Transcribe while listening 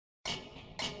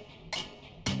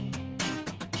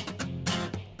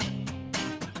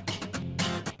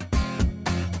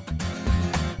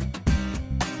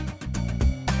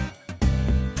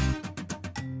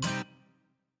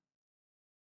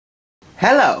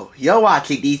Hello, you're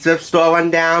watching the Thrift Store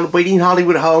Rundown, bringing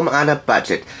Hollywood home on a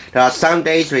budget. There are some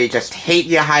days where you just hate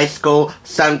your high school,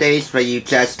 some days where you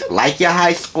just like your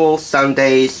high school, some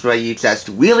days where you just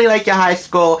really like your high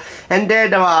school, and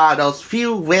then there are those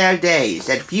few rare days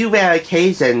and few rare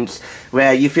occasions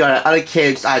where you feel that other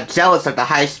kids are jealous of the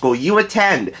high school you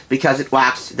attend because it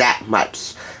rocks that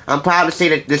much. I'm proud to say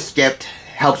that this gift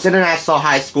helps international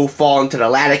high school fall into the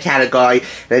latter category,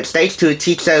 and it's thanks to a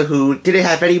teacher who didn't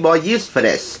have any more use for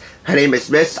this. Her name is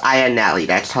Miss Iannelli.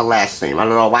 That's her last name. I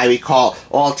don't know why we call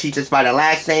all teachers by their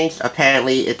last names.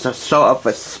 Apparently, it's a show of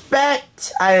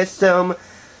respect, I assume.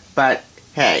 But,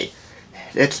 hey,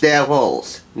 it's their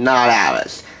rules, not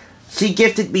ours. She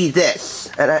gifted me this,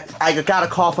 and I got a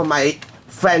call from my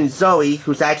friend Zoe,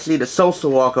 who's actually the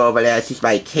social worker over there. She's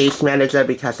my case manager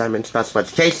because I'm in special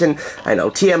education. I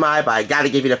know TMI, but I gotta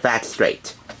give you the facts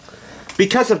straight.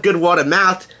 Because of good word of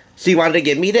mouth, she wanted to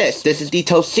give me this. This is the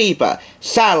Toshiba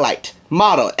satellite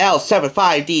model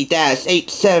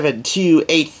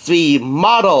L75D-A7283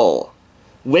 model.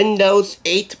 Windows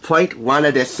 8.1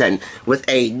 edition with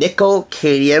a nickel,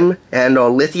 cadmium, and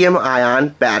or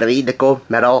lithium-ion battery, nickel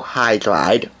metal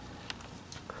hydride.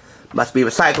 Must be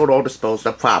recycled or disposed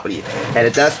of properly. And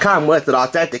it does come with an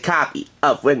authentic copy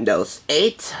of Windows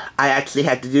 8. I actually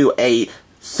had to do a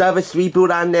service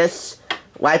reboot on this,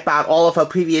 wipe out all of her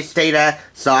previous data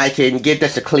so I can give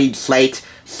this a clean slate.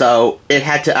 So it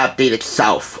had to update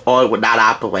itself or it would not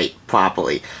operate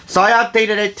properly. So I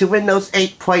updated it to Windows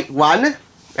 8.1.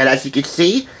 And as you can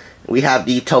see, we have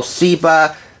the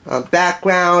Toshiba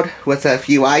background with a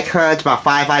few icons, about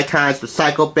 5 icons,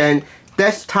 recycle bin,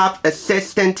 desktop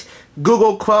assistant,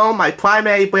 Google Chrome, my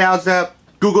primary browser,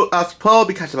 Google Earth Pro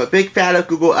because I'm a big fan of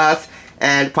Google Earth,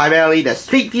 and primarily the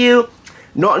Street View,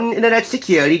 Norton Internet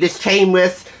Security. This came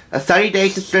with a 30-day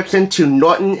subscription to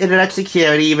Norton Internet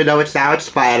Security, even though it's now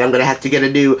expired. I'm going to have to get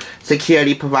a new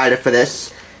security provider for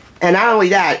this. And not only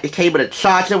that, it came with a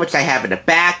charger, which I have in the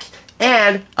back,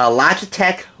 and a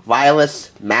Logitech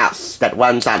wireless mouse that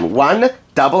runs on one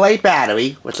AA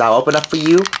battery, which I'll open up for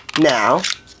you now.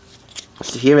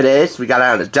 So here it is. We got it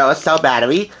on a Duracell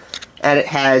battery, and it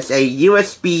has a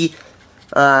USB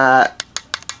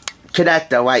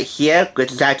connector right here,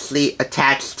 which is actually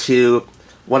attached to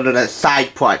one of the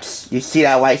side ports. You see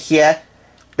that right here?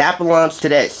 That belongs to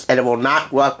this, and it will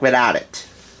not work without it.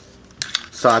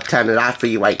 So I'll turn it off for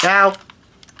you right now.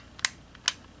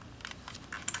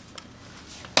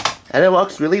 And it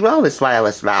works really well, this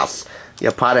wireless mouse.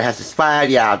 Your product has expired.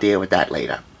 Yeah, I'll deal with that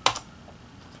later.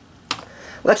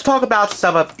 Let's talk about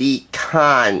some of the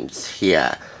cons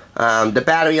here. The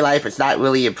battery life is not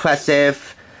really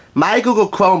impressive. My Google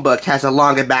Chromebook has a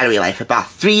longer battery life, about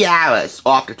 3 hours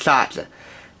off the charger.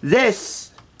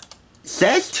 This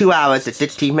says 2 hours and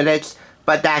 16 minutes,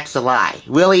 but that's a lie.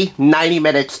 Really, 90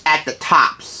 minutes at the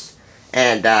tops.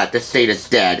 And this thing is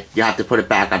dead. You have to put it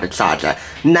back on the charger.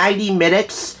 90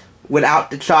 minutes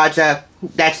without the charger,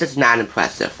 that's just not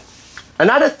impressive.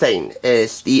 Another thing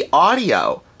is the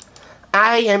audio.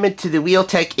 I am into the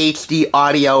LOGITECH HD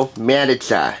Audio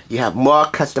Manager. You have more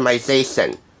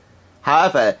customization.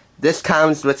 However, this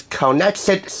comes with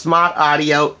Connected Smart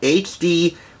Audio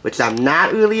HD, which I'm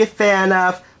not really a fan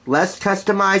of. Less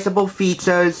customizable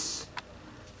features.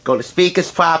 Go to Speakers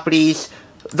Properties.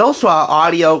 Those who are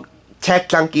audio tech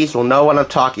junkies will know what I'm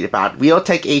talking about.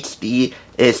 LOGITECH HD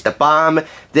is the bomb.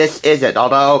 This isn't,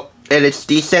 although it is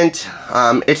decent.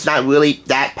 It's not really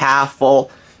that powerful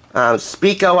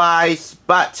speaker-wise,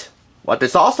 but what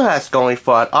this also has going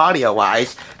for it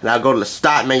audio-wise, and I'll go to the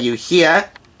start menu here,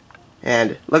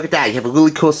 and look at that, you have a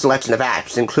really cool selection of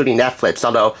apps, including Netflix,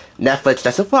 although Netflix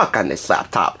doesn't work on this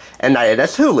laptop, and neither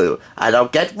does Hulu. I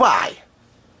don't get why.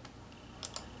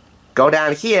 Go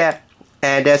down here,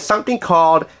 and there's something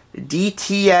called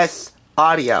DTS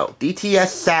Audio, DTS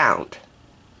Sound.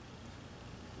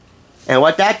 And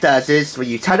what that does is, when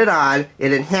you turn it on,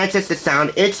 it enhances the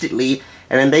sound instantly,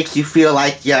 and it makes you feel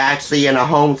like you're actually in a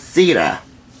home theater.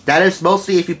 That is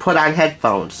mostly if you put on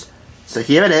headphones. So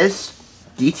here it is,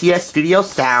 DTS Studio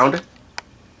Sound,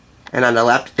 and on the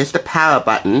left is the power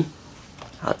button.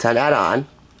 I'll turn that on.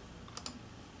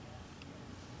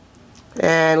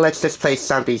 And let's just play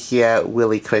something here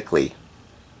really quickly.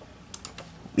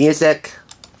 Music.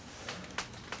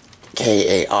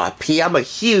 KARP. I'm a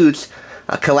huge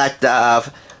collector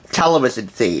of television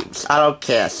themes. I don't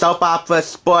care. Soap opera,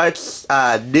 sports,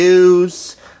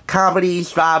 news,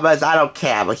 comedies, dramas, I don't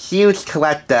care. I'm a huge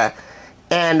collector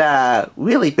and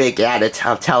really big addict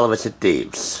of television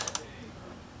themes.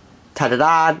 Turn it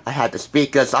on. I had the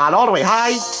speakers on all the way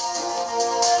high.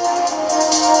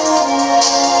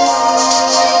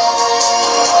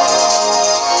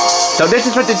 So this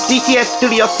is with the DTS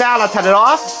Studio sound. I'll turn it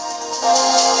off.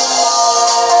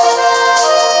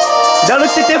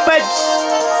 Notice the difference?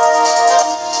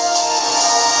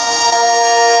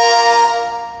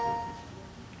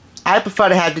 I prefer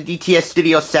to have the DTS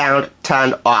Studio sound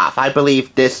turned off. I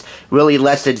believe this really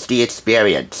lessens the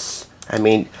experience. I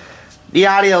mean, the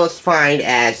audio is fine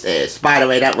as is. By the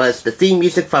way, that was the theme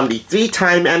music from the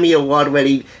 3-time Emmy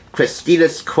Award-winning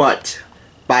Christina's Court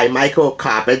by Michael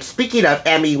Coppin. Speaking of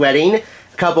Emmy winning,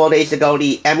 a couple of days ago,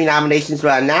 the Emmy nominations were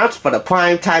announced for the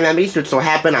Primetime Emmys, which will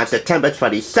happen on September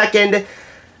 22nd.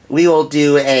 We will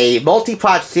do a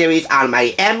multi-part series on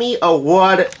my Emmy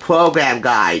Award program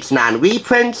guides.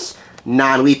 Non-reprints,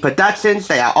 non-reproductions,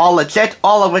 they are all legit,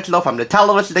 all original from the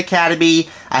Television Academy.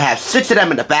 I have 6 of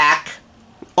them in the back,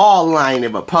 all lying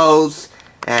in repose,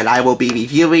 and I will be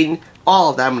reviewing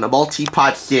all of them in a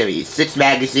multi-part series. 6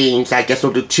 magazines, I guess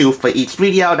we'll do 2 for each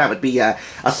video. That would be a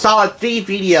solid 3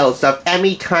 videos of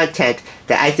Emmy content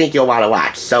that I think you'll want to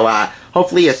watch. So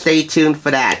hopefully you'll stay tuned for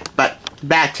that. But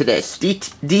back to this.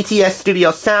 DTS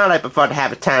Studio Sound, I prefer to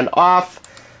have it turned off.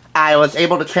 I was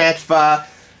able to transfer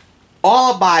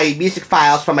all of my music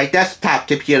files from my desktop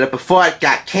computer before it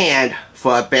got canned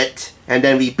for a bit, and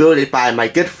then rebooted by my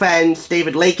good friends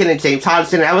David Lakin and James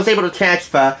Hodgson. I was able to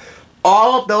transfer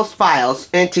all of those files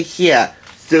into here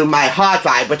through my hard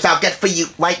drive, which I'll get for you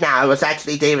right now. It was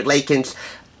actually David Lakin's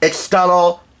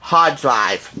external hard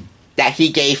drive that he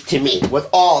gave to me with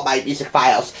all of my music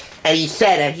files. And he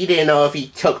said that he didn't know if he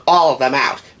took all of them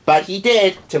out, but he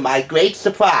did, to my great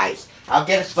surprise. I'll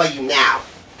get it for you now.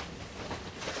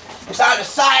 It's on the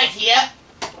side here.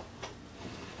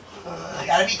 I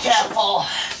gotta be careful.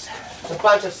 There's a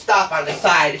bunch of stuff on the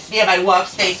side. It's near my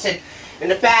workstation in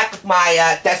the back of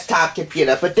my desktop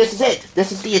computer. But this is it.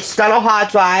 This is the external hard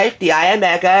drive, the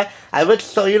iMega. I would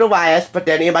show you the wires, but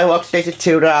then near my workstation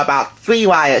too, there are about 3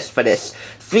 wires for this.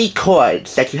 3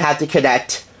 cords that you have to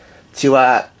connect to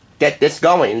get this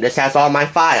going. This has all my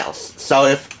files. So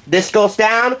if this goes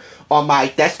down, or my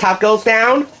desktop goes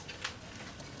down,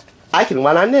 I can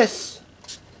run on this.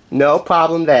 No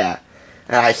problem there.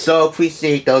 And I so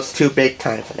appreciate those 2 big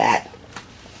time for that.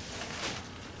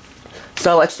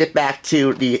 So let's get back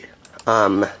to the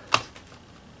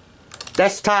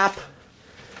desktop.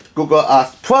 Google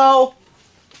Earth Pro.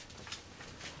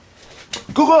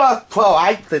 Google Earth Pro,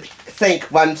 I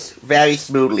think, runs very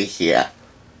smoothly here.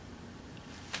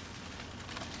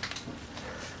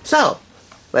 So,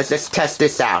 let's just test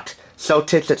this out. So,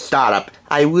 tips at startup.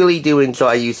 I really do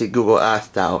enjoy using Google Earth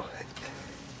though.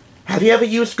 Have you ever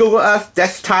used Google Earth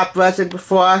desktop version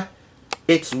before?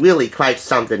 It's really quite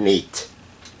something neat.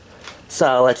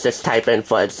 So, let's just type in,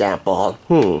 for example,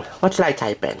 what should I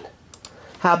type in?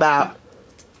 How about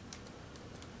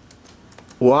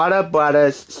Warner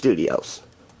Brothers Studios?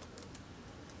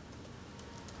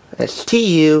 That's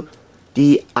T-U-D-I-O-S.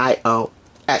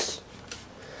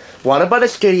 Warner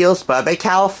Brothers Studios, Burbank,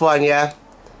 California.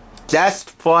 Just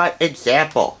for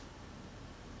example.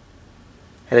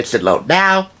 And it should load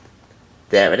now.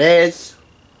 There it is.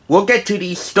 We'll get to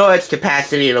the storage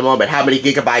capacity in a moment. How many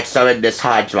gigabytes are in this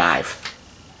hard drive.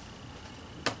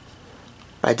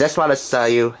 I just want to show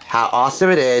you how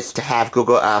awesome it is to have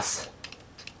Google Earth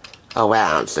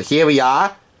around. So here we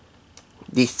are.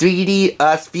 The 3D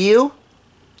Earth view.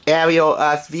 Aerial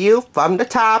Earth view from the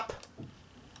top.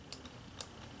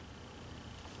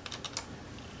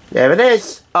 There it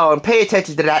is. Oh, and pay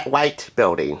attention to that white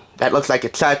building. That looks like a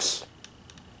church.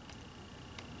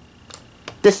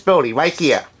 This building right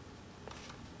here.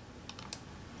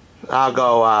 I'll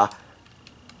go a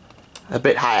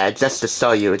bit higher just to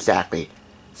show you exactly.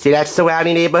 See that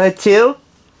surrounding neighborhood too?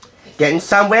 Getting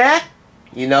somewhere?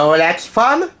 You know where that's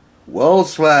from?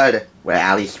 Woolswood, where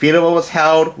Allie's funeral was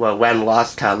held, where Wen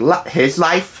lost his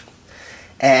life,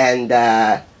 and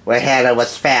where Hannah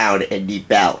was found in the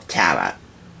bell tower.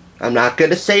 I'm not going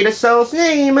to say the show's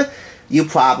name. You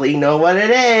probably know what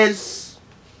it is.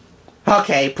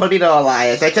 Okay, put it on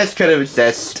liars. I just couldn't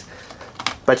resist.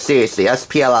 But seriously, us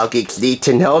PLL geeks need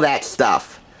to know that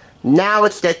stuff. Now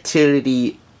let's get to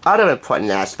the other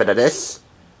important aspect of this.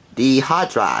 The hard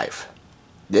drive.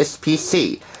 This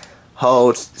PC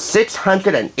holds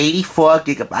 684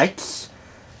 gigabytes.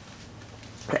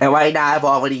 And right now I've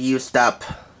already used up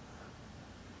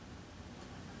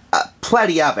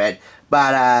plenty of it.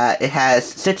 But it has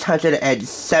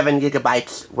 607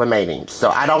 gigabytes remaining. So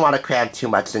I don't want to cram too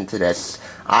much into this.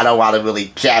 I don't want to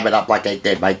really jam it up like I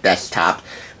did my desktop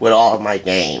with all of my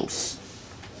games.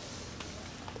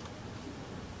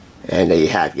 And there you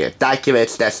have your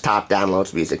documents, desktop,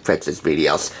 downloads, music, pictures,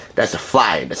 videos. There's a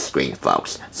fly in the screen,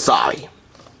 folks. Sorry.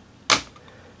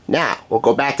 Now, we'll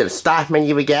go back to the start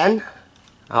menu again.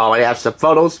 I already have some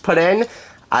photos put in.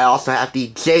 I also have the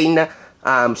Jane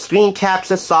screen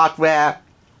capture software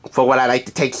for when I like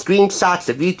to take screenshots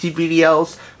of YouTube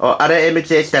videos or other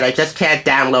images that I just can't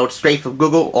download straight from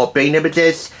Google or Bing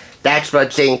Images. That's where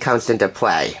Jane comes into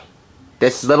play.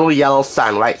 This little yellow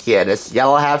sun right here, this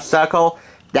yellow half circle,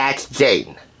 that's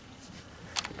Jane.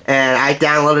 And I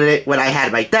downloaded it when I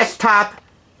had my desktop,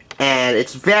 and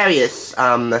it's various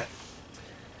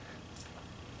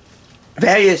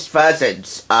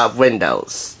versions of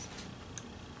Windows.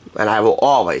 And I will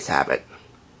always have it,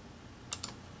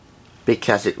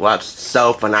 because it works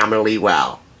so phenomenally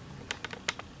well.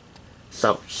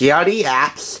 So here are the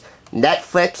apps.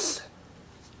 Netflix,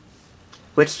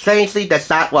 which strangely does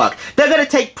not work. They're going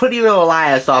to take Pretty Little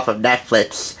Liars off of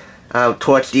Netflix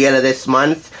towards the end of this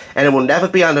month, and it will never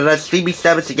be on another streaming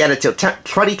service again until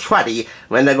 2020,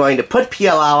 when they're going to put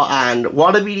PLL on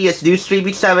Warner Media's new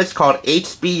streaming service called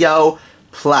HBO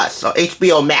Plus, or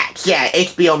HBO Max. Yeah,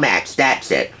 HBO Max,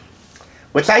 that's it.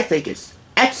 Which I think is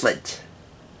excellent.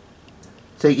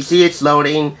 So you can see it's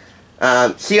loading.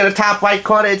 See in the top right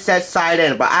corner it says sign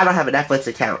in, but I don't have a Netflix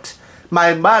account.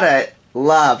 My mother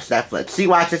loves Netflix. She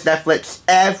watches Netflix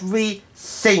every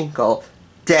single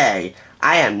day.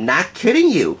 I am not kidding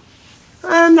you.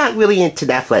 I'm not really into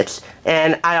Netflix,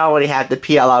 and I already have the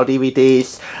PLO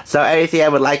DVDs, so anything I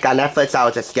would like on Netflix I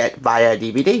would just get via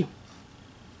DVD.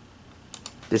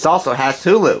 This also has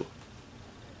Hulu.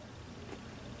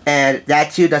 And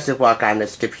that too doesn't work on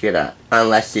this computer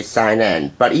unless you sign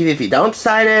in. But even if you don't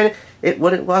sign in, it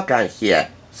wouldn't work on here.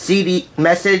 See the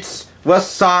message? We're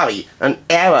sorry, an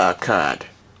error occurred.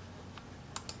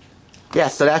 Yeah,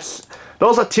 so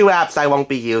those are two apps I won't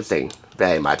be using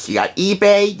very much. You got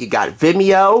eBay, you got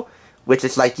Vimeo, which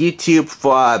is like YouTube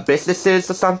for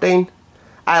businesses or something.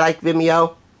 I like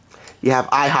Vimeo. You have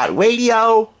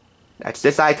iHeartRadio, that's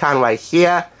this icon right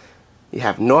here. You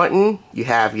have Norton, you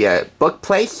have your book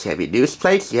place, you have your news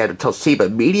place, you have the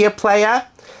Toshiba media player,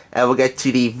 and we'll get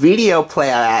to the video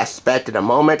player aspect in a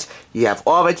moment. You have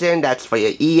Origin, that's for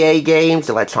your EA games,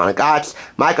 Electronic Arts,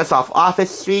 Microsoft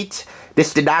Office Suite.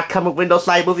 This did not come with Windows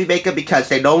Live Movie Maker because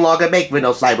they no longer make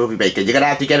Windows Live Movie Maker. You're going to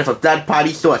have to get it from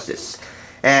third-party sources.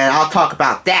 And I'll talk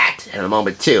about that in a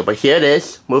moment too. But here it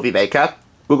is, Movie Maker,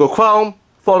 Google Chrome,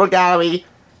 Photo Gallery,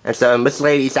 and some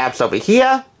miscellaneous apps over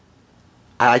here.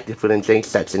 I like to put in things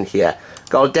that's in here.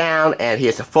 Go down, and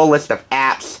here's a full list of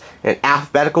apps in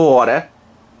alphabetical order.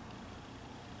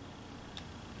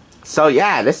 So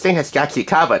yeah, this thing has got you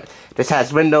covered. This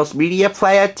has Windows Media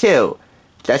Player too,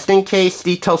 just in case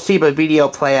the Toshiba Video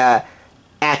Player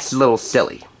acts a little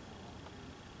silly.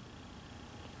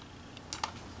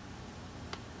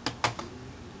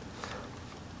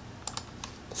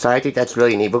 So I think that's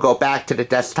really neat. We'll go back to the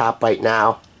desktop right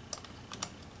now.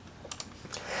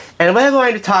 And we're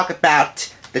going to talk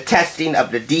about the testing of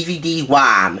the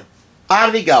DVD-ROM.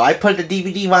 On we go. I put the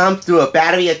DVD-ROM through a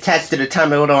battery of tests to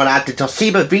determine whether or not the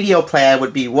Toshiba video player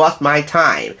would be worth my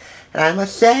time. And I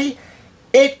must say,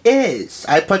 it is.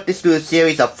 I put this through a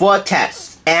series of 4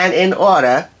 tests. And in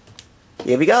order,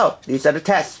 here we go. These are the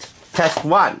tests. Test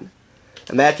 1.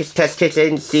 America's Test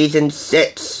Kitchen Season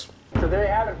 6. So there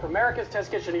you have it, from America's Test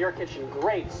Kitchen to your kitchen.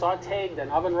 Great sauteed and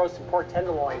oven roasted pork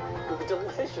tenderloin with a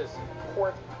delicious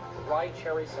pork dry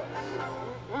cherry sauce.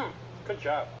 Good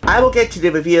job. I will get to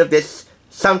the review of this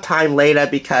sometime later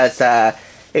because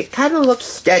it kind of looks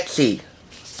sketchy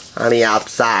on the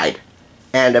outside.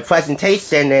 And the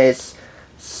presentation is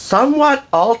somewhat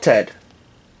altered.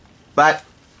 But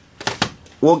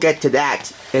we'll get to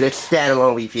that in its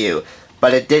standalone review.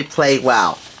 But it did play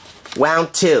well.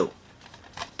 Round 2.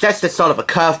 Just as sort of a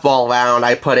curveball round,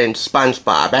 I put in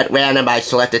SpongeBob. At random, I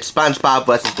selected SpongeBob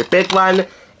versus the Big One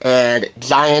and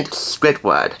Giant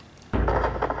Squidward.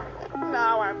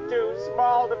 Now I'm too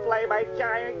small to play my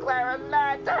giant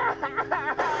clarinet.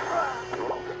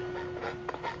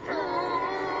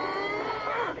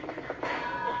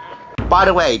 By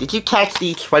the way, did you catch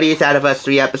the 20th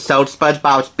anniversary episode,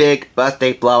 SpongeBob's Big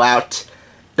Birthday Blowout?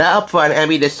 They're up for an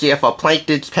Emmy this year for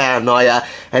Plankton's Paranoia,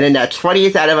 and in their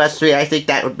 20th anniversary, I think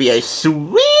that would be a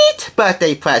sweet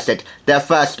birthday present. Their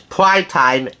first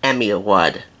primetime Emmy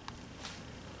Award.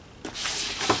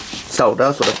 So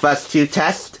those were the first 2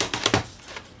 tests.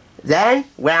 Then,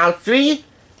 round 3,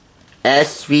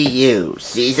 SVU,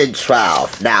 Season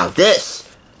 12. Now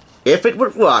this, if it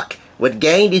would work, would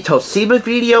gain the Toshiba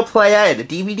video player and the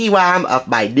DVD-ROM of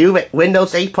my new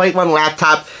Windows 8.1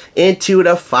 laptop into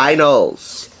the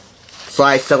finals. So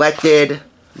I selected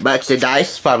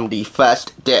merchandise from the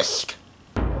first disc.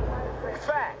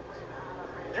 Fact.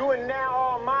 You are now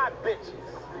all my bitches.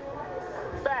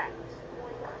 Fact.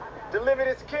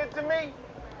 this kid to me?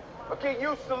 Or get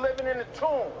used to living in the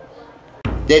tombs?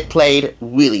 It played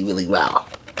really, really well.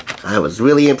 I was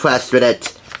really impressed with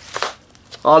it.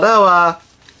 Although,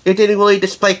 it didn't really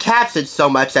display captions so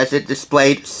much as it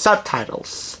displayed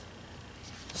subtitles.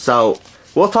 So,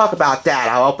 we'll talk about that.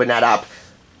 I'll open that up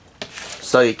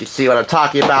so you can see what I'm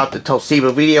talking about. The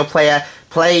Toshiba video player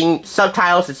playing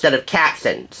subtitles instead of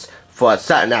captions for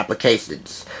certain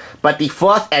applications. But the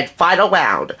fourth and final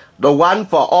round, the one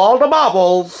for all the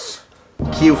marbles.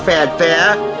 Cue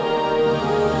fanfare.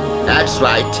 That's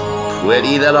right,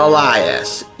 Pretty Little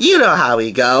Liars. You know how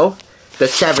we go. The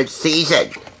 7th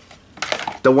season.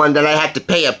 The one that I had to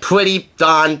pay a pretty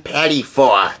darn penny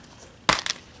for.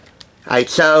 I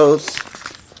chose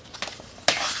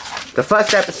the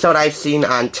first episode I've seen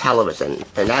on television,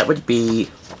 and that would be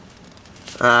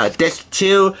Disc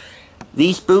 2.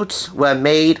 These boots were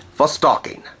made for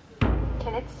stalking.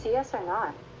 Can it see us or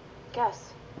not?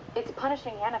 Guess. It's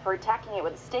punishing Hannah for attacking it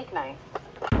with a steak knife.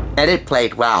 And it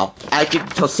played well. I give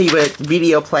Toshiba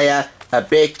video player a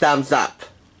big thumbs up.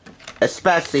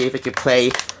 Especially if it could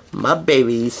play my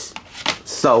babies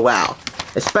so well.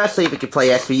 Especially if it could play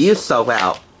SVU so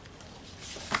well.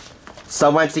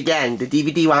 So once again, the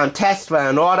DVD round tests were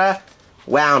in order.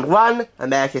 Round 1,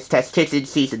 America's Test Kitchen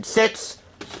Season 6.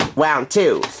 Round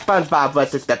 2, SpongeBob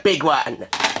vs. the Big One.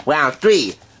 Round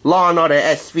 3, Law & Order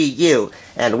SVU.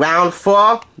 And round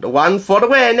 4, the one for the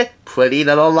win, Pretty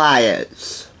Little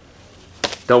Liars.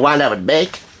 The one that would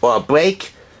make or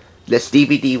break this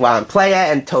DVD round player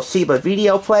and Toshiba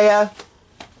video player.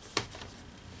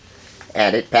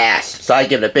 And it passed, so I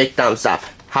give it a big thumbs up.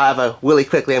 However, really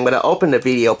quickly, I'm going to open the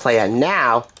video player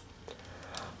now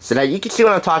so that you can see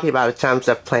what I'm talking about in terms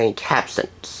of playing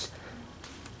captions.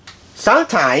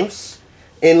 Sometimes,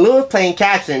 in lieu of playing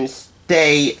captions,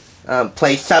 they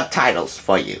play subtitles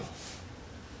for you.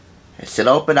 It should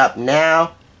open up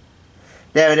now.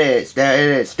 There it is, there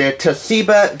it is, the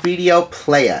Toshiba video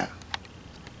player.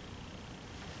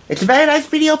 It's a very nice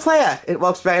video player. It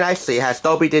works very nicely. It has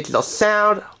Dolby Digital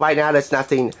sound. Right now there's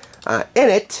nothing in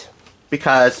it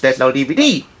because there's no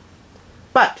DVD.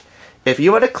 But if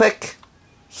you were to click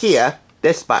here,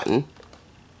 this button,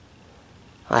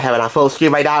 I have it on full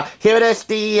screen right now. Here it is,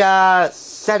 the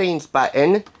settings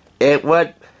button. It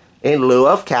would, in lieu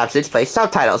of captions, play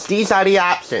subtitles. These are the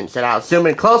options, and I'll zoom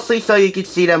in closely so you can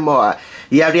see them more.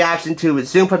 You have the option to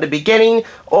resume from the beginning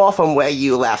or from where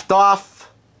you left off.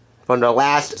 From the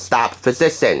last stop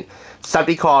position.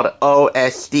 Something called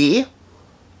OSD.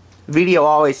 Video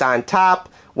always on top.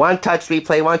 One touch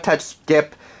replay, one touch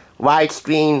skip.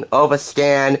 Widescreen,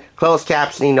 overscan, closed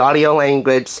captioning, audio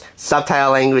language,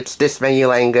 subtitle language, this menu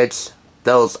language.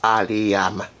 Those are the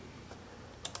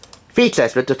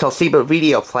features with the Toshiba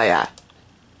video player.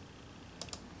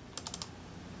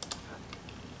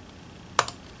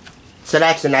 So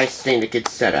that's a nice thing to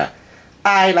consider.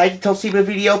 I like the Toshiba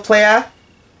video player.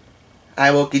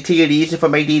 I will continue to use it for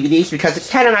my DVDs because it's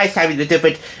kind of nice having the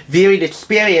different viewing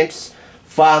experience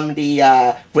from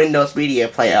the Windows Media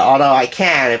Player. Although I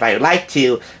can, if I would like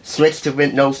to, switch to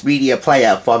Windows Media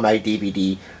Player for my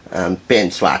DVD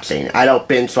binge watching. I don't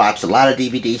binge watch a lot of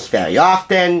DVDs very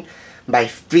often. My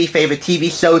 3 favorite TV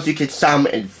shows you can sum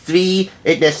in 3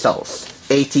 initials.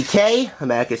 ATK,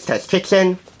 America's Test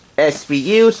Kitchen,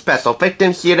 SVU, Special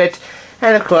Victims Unit,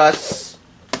 and of course,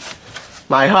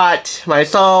 my heart, my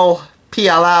soul,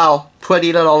 PLL,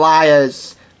 Pretty Little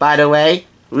Liars. By the way,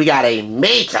 we got a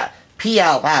major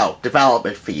PLL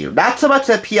development for you. Not so much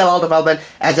a PLL development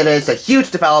as it is a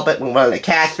huge development with one of the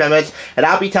cast members, and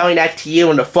I'll be telling that to you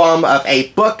in the form of a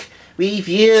book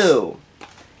review.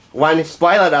 One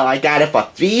spoiler though, I got it for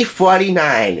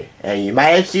 $3.49, and you might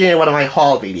have seen it in one of my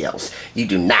haul videos. You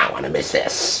do not want to miss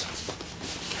this.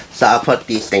 So I'll put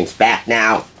these things back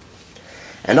now.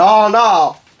 And all in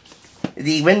all,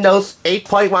 the Windows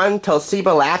 8.1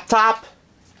 Toshiba laptop,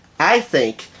 I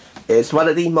think, is one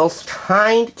of the most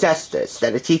kind gestures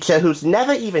that a teacher who's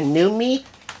never even knew me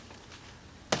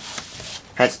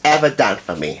has ever done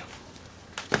for me.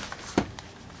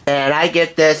 And I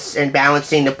get this in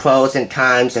balancing the pros and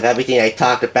cons of everything I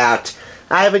talked about.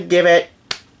 I would give it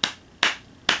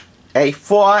a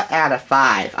 4 out of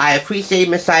 5. I appreciate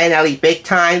Miss Ionelli big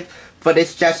time for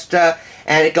this gesture.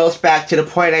 And it goes back to the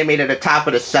point I made at the top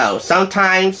of the show.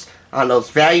 Sometimes, on those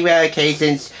very rare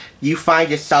occasions, you find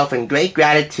yourself in great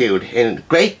gratitude, in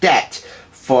great debt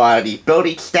for the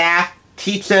building staff,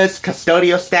 teachers,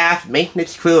 custodial staff,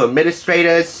 maintenance crew,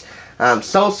 administrators,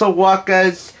 social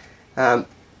workers,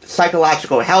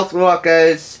 psychological health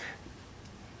workers,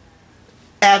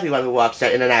 everyone who works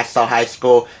at International High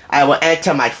School. I will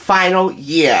enter my final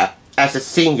year as a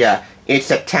senior in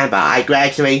September. I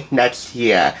graduate next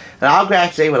year, and I'll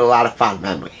graduate with a lot of fond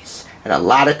memories, and a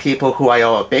lot of people who I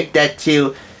owe a big debt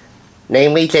to,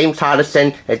 namely James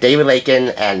Hardison and David Lakin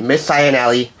and Miss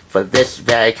Ionelli, for this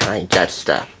very kind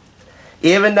gesture.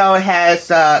 Even though it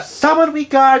has somewhat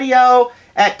weak audio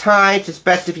at times,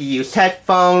 especially if you use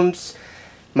headphones,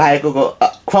 my Google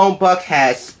Chromebook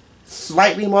has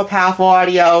slightly more powerful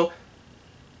audio,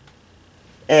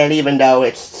 and even though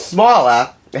it's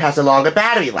smaller, it has a longer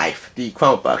battery life, the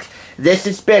Chromebook. This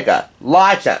is bigger,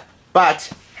 larger,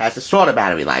 but has a shorter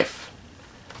battery life.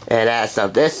 And as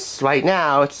of this right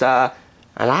now, it's an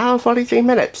hour and 43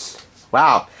 minutes.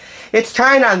 Wow. It's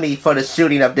time on me for the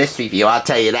shooting of this review, I'll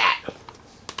tell you that.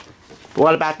 But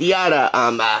what about the other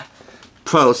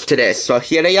pros to this? So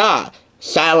here they are.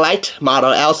 Satellite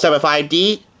model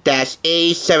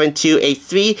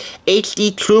L75D-A7283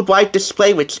 HD True Bright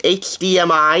display with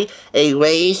HDMI, a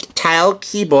raised tile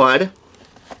keyboard,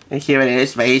 and here it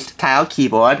is, raised tile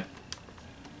keyboard,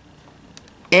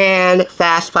 and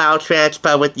fast file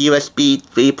transfer with USB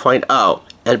 3.0.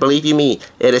 And believe you me,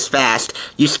 it is fast.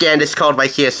 You scan this code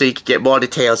right here so you can get more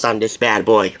details on this bad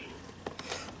boy.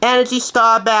 Energy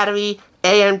Star battery,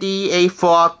 AMD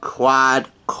A4 quad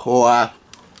core.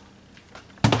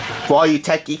 For all you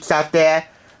tech geeks out there,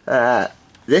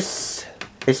 this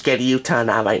is getting you turned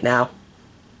on right now.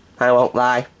 I won't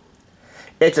lie.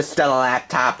 It's a stellar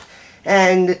laptop.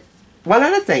 And one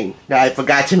other thing that I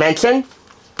forgot to mention,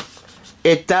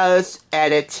 it does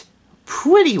edit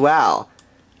pretty well.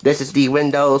 This is the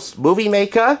Windows Movie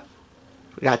Maker.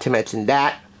 Forgot to mention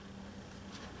that.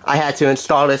 I had to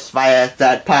install this via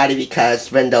third party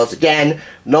because Windows, again,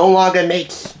 no longer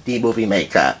makes the Movie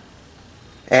Maker.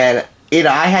 And either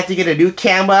I had to get a new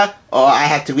camera, or I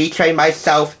had to retrain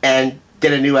myself and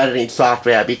get a new editing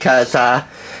software, because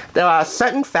there are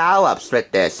certain foul-ups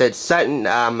with this, and certain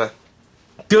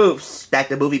goofs that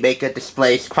the Movie Maker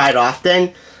displays quite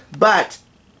often. But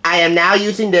I am now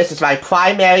using this as my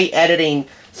primary editing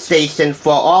station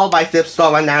for all my Thrift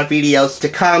Store Rundown videos to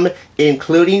come,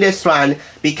 including this one,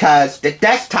 because the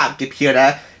desktop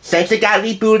computer, since it got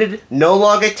rebooted, no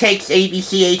longer takes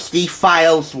ABC HD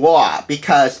files raw,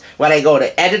 because when I go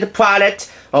to edit the product,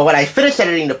 or when I finish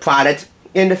editing the product,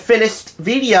 in the finished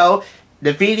video,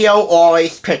 the video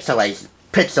always pixelates.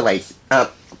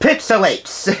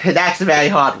 That's a very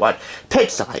hard one.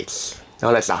 Pixelates.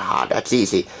 No, that's not hard. That's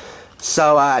easy.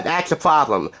 So, that's a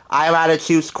problem. I rather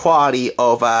choose quality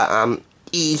over,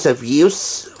 ease of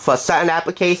use for certain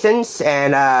applications,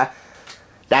 and,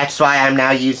 that's why I'm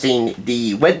now using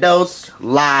the Windows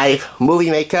Live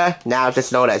Movie Maker, now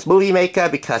just known as Movie Maker,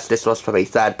 because this was from a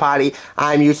third party.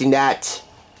 I'm using that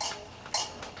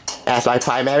as my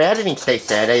primary editing station.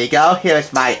 There you go.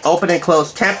 Here's my open and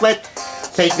close template.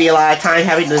 Saves me a lot of time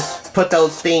having to put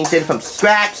those things in from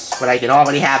scratch, but I can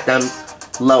already have them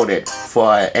loaded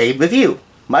for a review,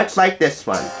 much like this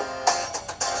one.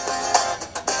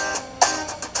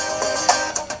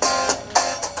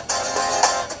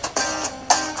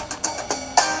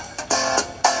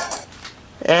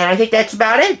 And I think that's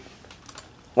about it.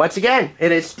 Once again,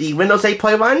 it is the Windows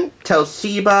 8.1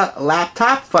 Toshiba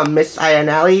laptop from Miss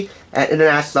Ionelli at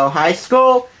International High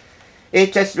School.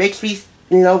 It just makes me,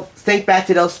 think back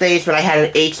to those days when I had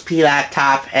an HP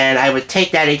laptop, and I would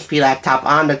take that HP laptop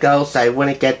on the go so I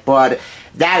wouldn't get bored.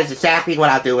 That is exactly what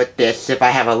I'll do with this if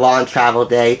I have a long travel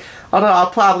day. Although I'll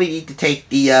probably need to take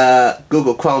the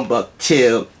Google Chromebook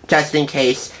too, just in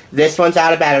case. This one's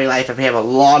out of battery life. If we have a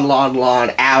long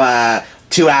hour,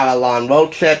 2-hour long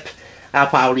road trip, I'll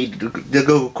probably need the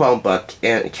Google Chromebook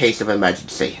in case of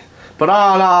emergency. But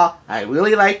all in all, I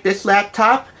really like this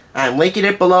laptop. I'm linking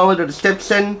it below in the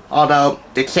description, although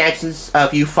the chances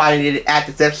of you finding it at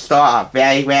the thrift store are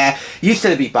very rare. You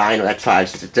shouldn't be buying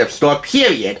electronics at the thrift store,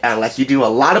 period, unless you do a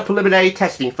lot of preliminary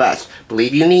testing first.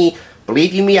 Believe you me,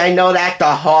 I know that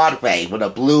the hard way with a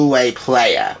Blu-ray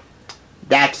player.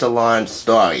 That's a long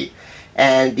story.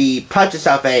 And the purchase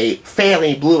of a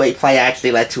failing Blu-ray player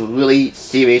actually led to a really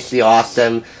seriously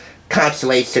awesome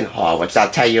consolation haul, which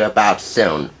I'll tell you about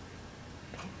soon.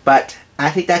 But I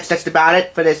think that's just about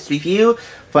it for this review,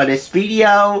 for this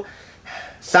video.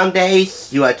 Some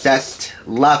days you are just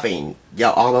loving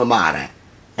your alma mater.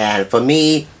 And for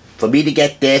me to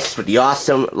get this with the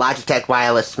awesome Logitech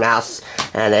wireless mouse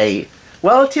and a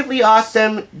relatively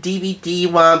awesome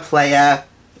DVD-ROM player,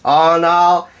 all in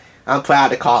all, I'm proud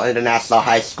to call International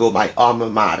High School my alma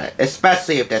mater,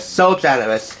 especially if they're so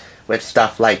generous with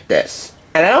stuff like this.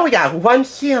 And I only got one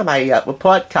C on my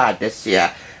report card this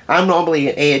year. I'm normally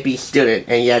an A and B student,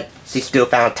 and yet she still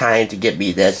found time to give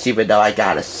me this, even though I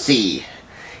got a C.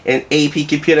 in AP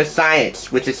Computer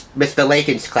Science, which is Mr.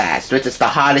 Lakin's class, which is the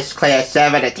hardest class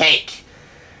ever to take.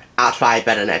 I'll try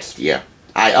better next year.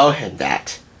 I owe him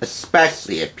that,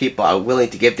 especially if people are willing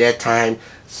to give their time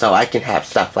so I can have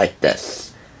stuff like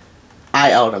this.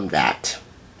 I owe them that.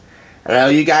 And I owe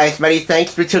you guys many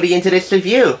thanks for tuning into this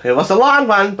review. It was a long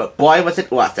one, but boy was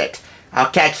it worth it. I'll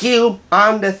catch you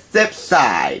on the flip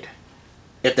side.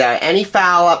 If there are any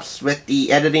foul-ups with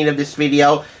the editing of this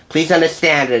video, please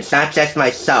understand that it's not just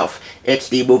myself, it's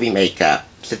the movie maker,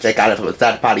 since I got it from a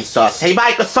third-party source. Hey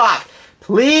Microsoft,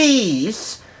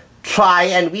 please try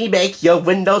and remake your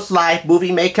Windows Live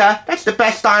Movie Maker. That's the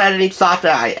best darn editing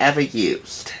software I ever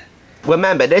used.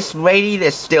 Remember, this rating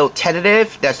is still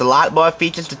tentative. There's a lot more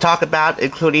features to talk about,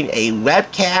 including a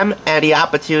webcam and the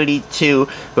opportunity to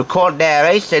record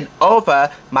narration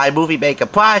over my Movie Maker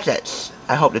projects.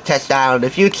 I hope to test that out in the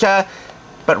future,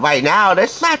 but right now,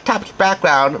 this laptop's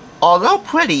background, although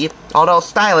pretty, although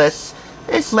stylish,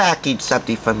 is lacking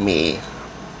something from me.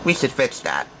 We should fix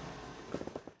that.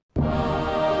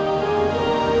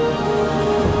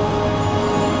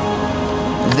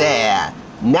 There.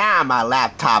 Now my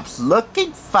laptop's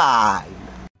looking fine.